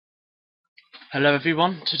Hello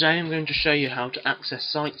everyone, today I'm going to show you how to access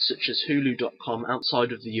sites such as Hulu.com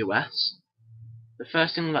outside of the US. The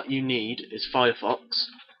first thing that you need is Firefox.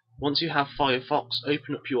 Once you have Firefox,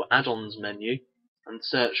 open up your add-ons menu and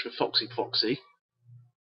search for Proxy.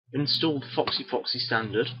 Install the Proxy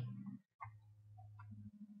standard.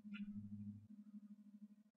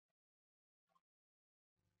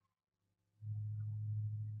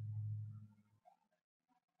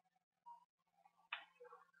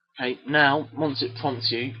 Okay, now, once it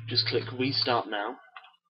prompts you, just click Restart Now.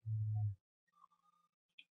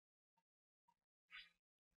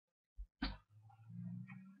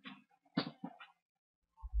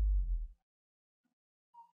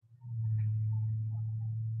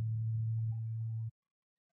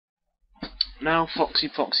 Now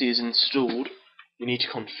Proxy is installed, you need to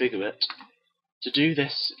configure it. To do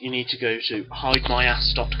this, you need to go to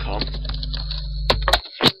hidemyass.com.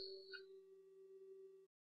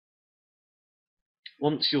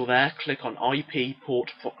 Once you're there, click on IP port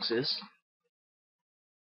proxies,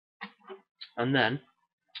 and then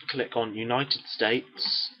click on United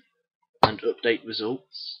States and update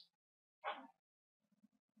results.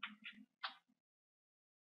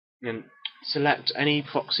 And select any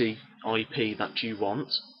proxy IP that you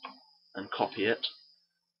want and copy it.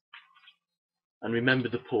 And remember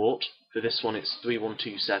the port. For this one it's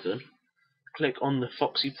 3127. Click on the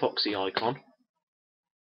proxy icon.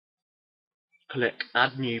 Click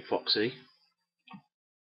Add New Proxy.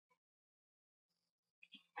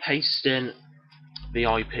 Paste in the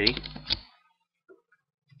IP.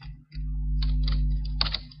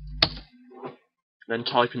 Then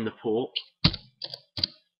type in the port.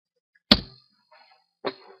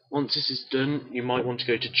 Once this is done, you might want to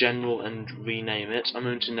go to General and rename it. I'm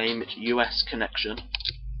going to name it US Connection.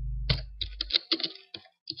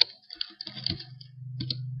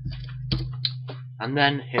 And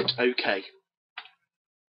then hit OK.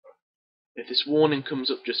 If this warning comes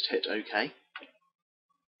up, just hit OK.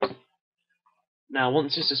 Now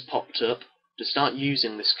once this has popped up, to start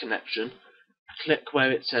using this connection, click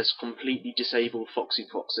where it says Completely Disable Proxy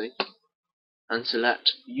and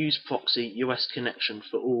select Use Proxy US Connection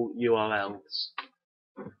for all URLs.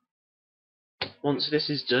 Once this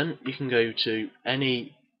is done, you can go to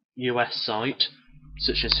any US site,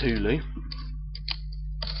 such as Hulu.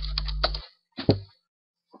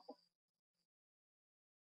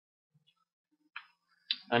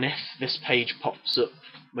 And if this page pops up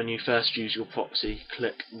when you first use your proxy,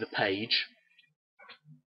 click the page,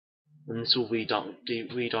 and this will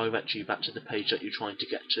redirect you back to the page that you're trying to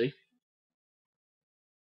get to.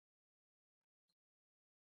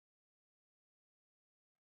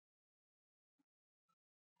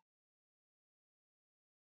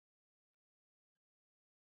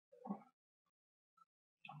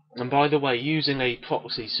 And by the way, using a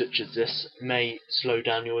proxy such as this may slow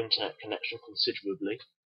down your internet connection considerably.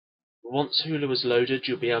 Once Hulu is loaded,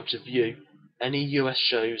 you'll be able to view any US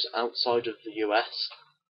shows outside of the US.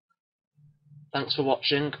 Thanks for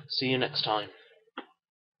watching, see you next time.